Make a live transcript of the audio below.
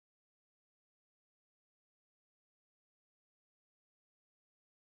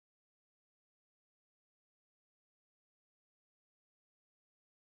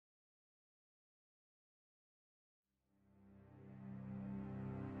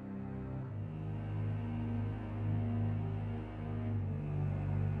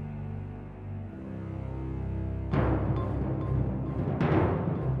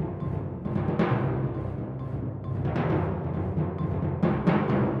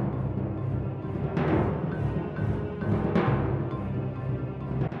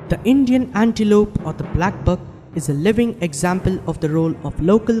The Indian antelope or the blackbuck is a living example of the role of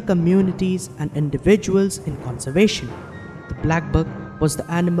local communities and individuals in conservation. The blackbuck was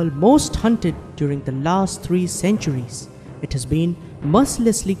the animal most hunted during the last 3 centuries. It has been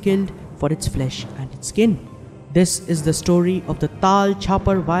mercilessly killed for its flesh and its skin. This is the story of the Tal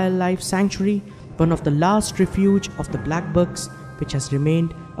Chappar Wildlife Sanctuary, one of the last refuge of the blackbucks, which has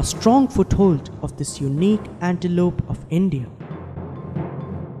remained a strong foothold of this unique antelope of India.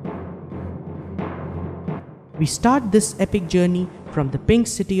 We start this epic journey from the pink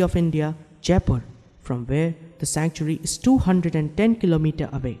city of India, Jaipur, from where the sanctuary is 210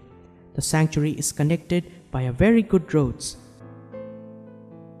 km away. The sanctuary is connected by a very good roads.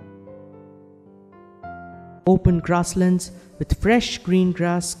 Open grasslands with fresh green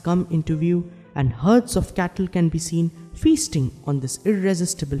grass come into view, and herds of cattle can be seen feasting on this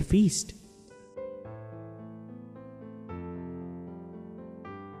irresistible feast.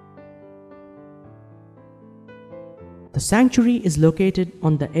 The sanctuary is located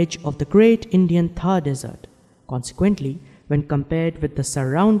on the edge of the great Indian Thar Desert. Consequently, when compared with the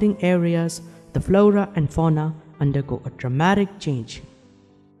surrounding areas, the flora and fauna undergo a dramatic change.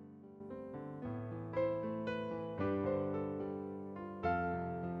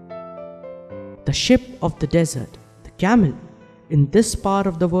 The ship of the desert, the camel. In this part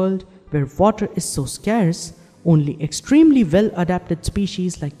of the world where water is so scarce, only extremely well-adapted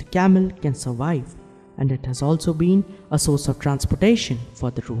species like the camel can survive, and it has also been a source of transportation for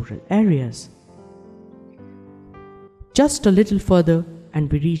the rural areas. Just a little further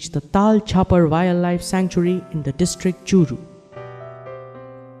and we reach the Tal Chappar Wildlife Sanctuary in the district Churu.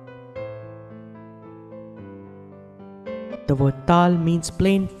 The word Tal means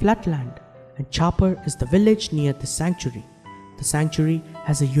plain, flat land, and Chappar is the village near the sanctuary. The sanctuary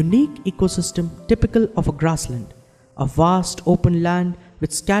has a unique ecosystem typical of a grassland. A vast open land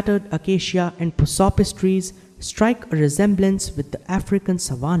with scattered acacia and prosopis trees strike a resemblance with the African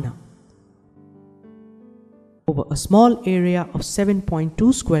savanna. Over a small area of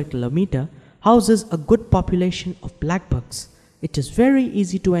 7.2 square kilometer houses a good population of blackbucks. It is very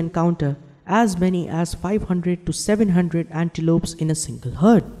easy to encounter as many as 500 to 700 antelopes in a single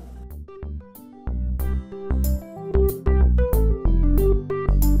herd.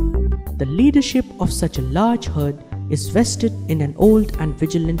 The leadership of such a large herd is vested in an old and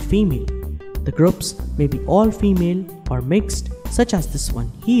vigilant female. The groups may be all female or mixed, such as this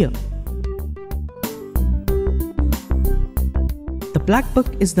one here. The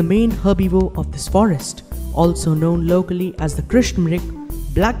blackbuck is the main herbivore of this forest. Also known locally as the Krishnarik,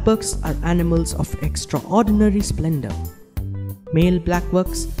 blackbucks are animals of extraordinary splendor. Male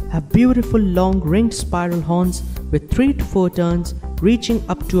blackbucks have beautiful long ringed spiral horns with 3 to 4 turns reaching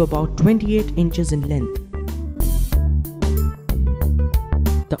up to about 28 inches in length.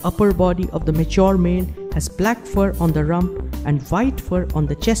 The upper body of the mature male has black fur on the rump and white fur on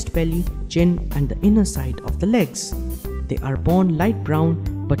the chest, belly, chin and the inner side of the legs. They are born light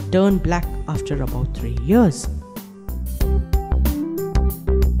brown but turn black after about 3 years.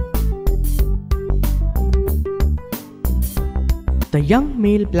 The young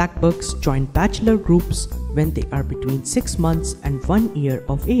male blackbucks join bachelor groups when they are between 6 months and 1 year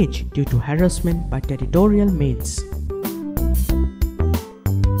of age due to harassment by territorial males.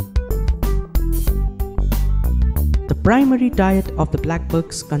 The primary diet of the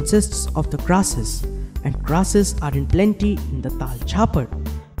blackbucks consists of the grasses, and grasses are in plenty in the Tal Chappar.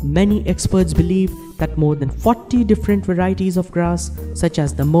 Many experts believe that more than 40 different varieties of grass such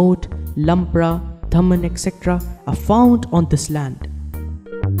as the moat, lumpra, thaman, etc. are found on this land.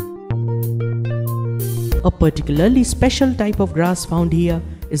 A particularly special type of grass found here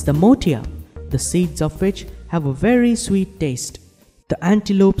is the motia, the seeds of which have a very sweet taste. The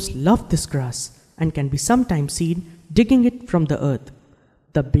antelopes love this grass and can be sometimes seen digging it from the earth.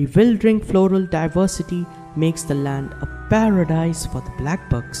 The bewildering floral diversity makes the land a paradise for the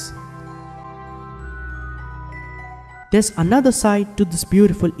blackbucks. There's another side to this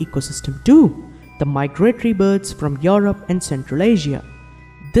beautiful ecosystem too, the migratory birds from Europe and Central Asia.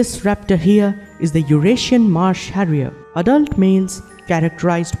 This raptor here is the Eurasian marsh harrier. Adult males,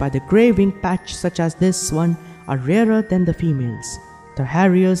 characterized by the grey wing patch such as this one, are rarer than the females. The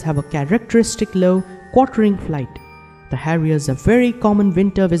harriers have a characteristic low, quartering flight. The harriers are very common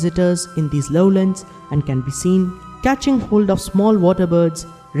winter visitors in these lowlands and can be seen catching hold of small water birds,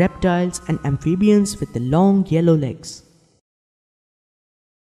 reptiles and amphibians with the long yellow legs.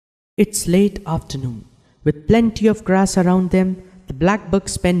 It's late afternoon. With plenty of grass around them, the blackbucks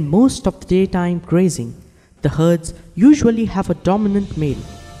spend most of the daytime grazing. The herds usually have a dominant male,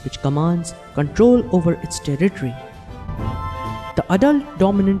 which commands control over its territory. The Adult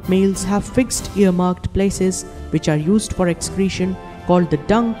dominant males have fixed earmarked places which are used for excretion called the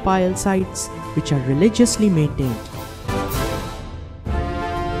dung pile sites, which are religiously maintained.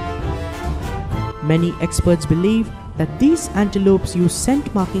 Many experts believe that these antelopes use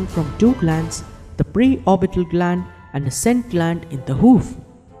scent marking from two glands, the pre-orbital gland and a scent gland in the hoof.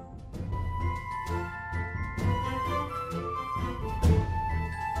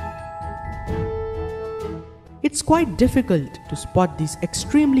 It's quite difficult to spot these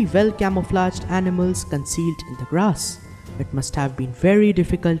extremely well camouflaged animals concealed in the grass. It must have been very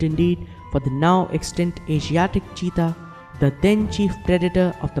difficult indeed for the now extinct Asiatic cheetah, the then chief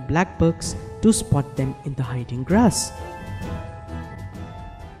predator of the black bucks, to spot them in the hiding grass.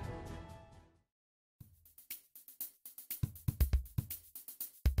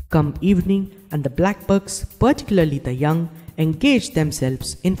 Come evening, and the black bucks, particularly the young, engage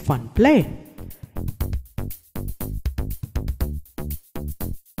themselves in fun play.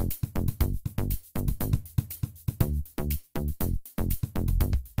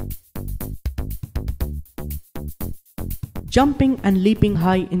 Jumping and leaping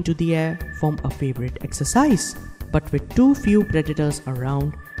high into the air form a favorite exercise, but with too few predators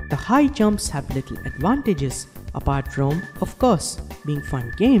around, the high jumps have little advantages, apart from, of course, being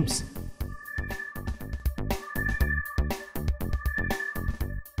fun games.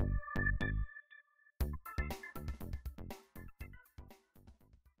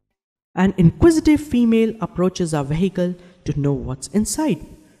 An inquisitive female approaches our vehicle to know what's inside.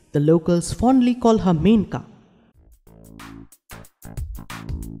 The locals fondly call her Menka.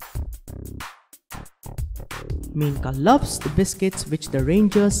 Menka loves the biscuits which the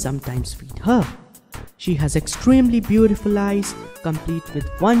rangers sometimes feed her. She has extremely beautiful eyes, complete with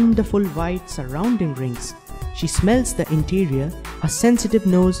wonderful white surrounding rings. She smells the interior. A sensitive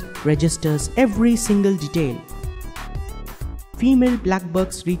nose registers every single detail. Female black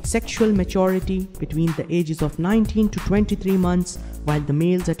bucks reach sexual maturity between the ages of 19 to 23 months, while the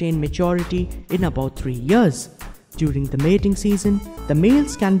males attain maturity in about 3 years. During the mating season, the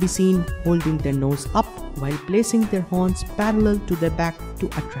males can be seen holding their nose up while placing their horns parallel to their back to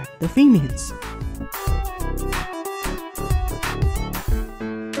attract the females.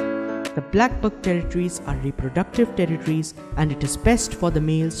 The black buck territories are reproductive territories, and it is best for the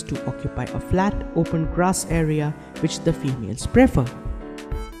males to occupy a flat, open grass area which the females prefer.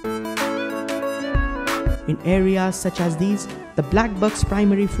 In areas such as these, the black buck's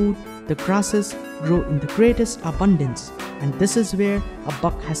primary food, the grasses, grow in the greatest abundance, and this is where a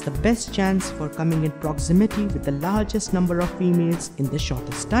buck has the best chance for coming in proximity with the largest number of females in the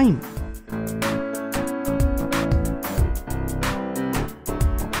shortest time.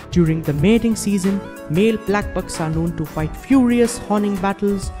 During the mating season, male black bucks are known to fight furious horning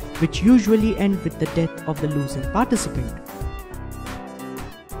battles which usually end with the death of the losing participant.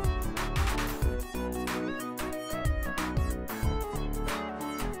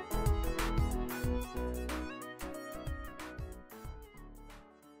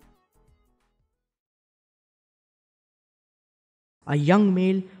 A young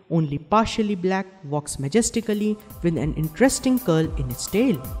male, only partially black, walks majestically with an interesting curl in its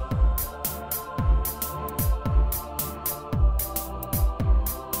tail.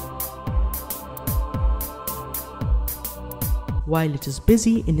 While it is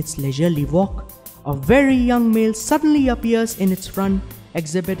busy in its leisurely walk, a very young male suddenly appears in its front,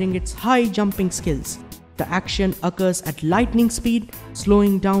 exhibiting its high jumping skills. The action occurs at lightning speed.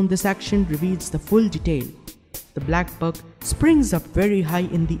 Slowing down this action reveals the full detail. The black buck springs up very high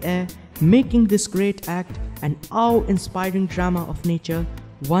in the air, making this great act an awe-inspiring drama of nature,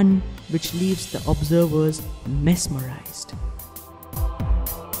 one which leaves the observers mesmerized.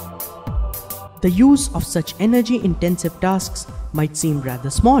 The use of such energy-intensive tasks might seem rather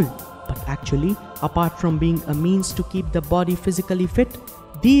small, but actually, apart from being a means to keep the body physically fit,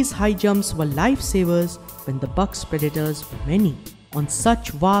 these high jumps were lifesavers when the buck's predators were many. On such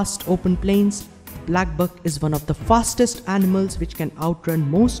vast open plains, the black buck is one of the fastest animals which can outrun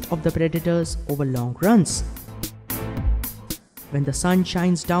most of the predators over long runs. When the sun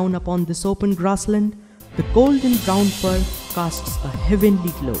shines down upon this open grassland, the golden brown fur casts a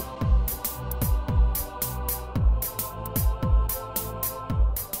heavenly glow.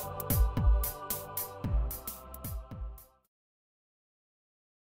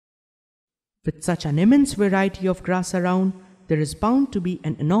 With such an immense variety of grass around, there is bound to be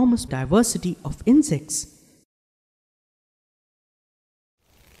an enormous diversity of insects.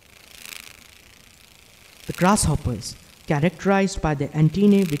 The grasshoppers, characterized by their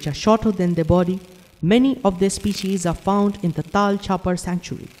antennae which are shorter than their body, many of their species are found in the Tal Chappar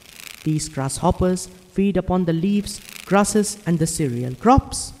sanctuary. These grasshoppers feed upon the leaves, grasses and the cereal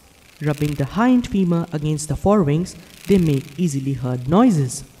crops. Rubbing the hind femur against the forewings, they make easily heard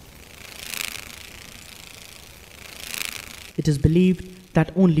noises. It is believed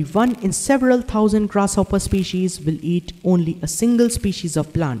that only one in several thousand grasshopper species will eat only a single species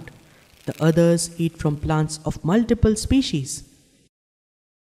of plant. The others eat from plants of multiple species.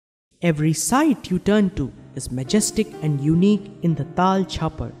 Every site you turn to is majestic and unique in the Tal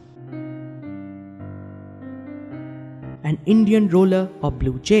Chappar. An Indian roller or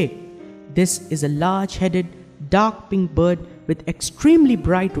blue jay. This is a large-headed, dark pink bird with extremely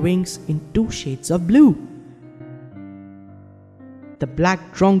bright wings in 2 shades of blue. The black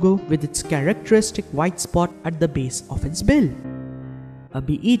drongo with its characteristic white spot at the base of its bill. A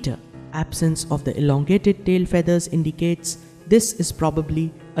bee-eater. Absence of the elongated tail feathers indicates this is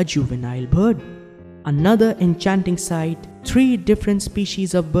probably a juvenile bird. Another enchanting sight, 3 different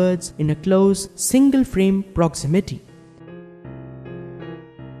species of birds in a close, single-frame proximity.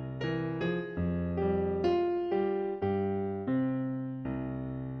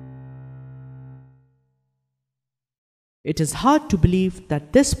 It is hard to believe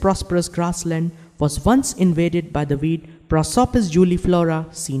that this prosperous grassland was once invaded by the weed Prosopis juliflora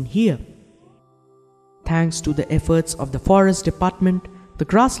seen here. Thanks to the efforts of the Forest Department, the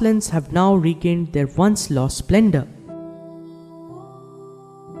grasslands have now regained their once lost splendor.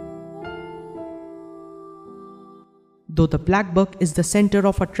 Though the blackbuck is the center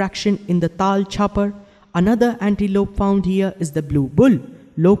of attraction in the Tal Chappar, another antelope found here is the blue bull,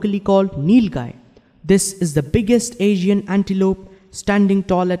 locally called nilgai. This is the biggest Asian antelope, standing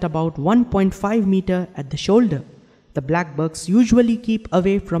tall at about 1.5 meters at the shoulder. The blackbucks usually keep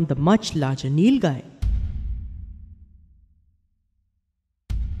away from the much larger nilgai.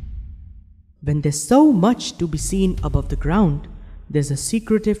 When there's so much to be seen above the ground, there's a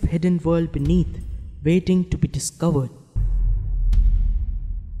secretive hidden world beneath, waiting to be discovered.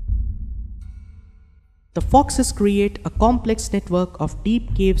 The foxes create a complex network of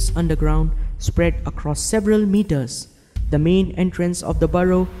deep caves underground spread across several meters. The main entrance of the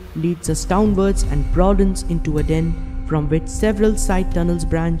burrow leads us downwards and broadens into a den from which several side tunnels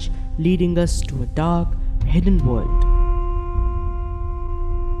branch, leading us to a dark, hidden world.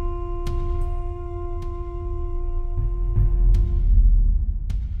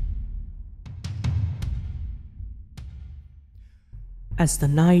 As the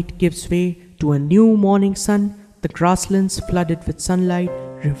night gives way to a new morning sun, the grasslands flooded with sunlight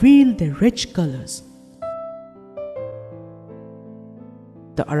reveal their rich colors.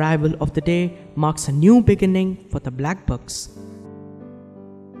 The arrival of the day marks a new beginning for the blackbucks.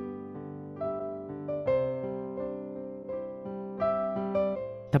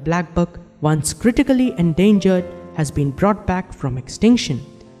 The blackbuck, once critically endangered, has been brought back from extinction.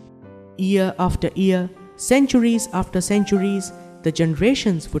 Year after year, centuries after centuries, the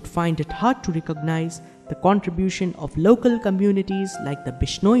generations would find it hard to recognize the contribution of local communities like the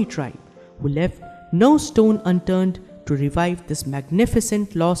Bishnois tribe, who left no stone unturned to revive this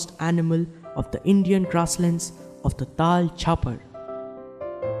magnificent lost animal of the Indian grasslands of the Tal Chappar.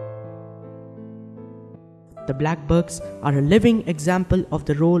 The blackbucks are a living example of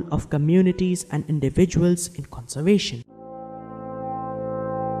the role of communities and individuals in conservation.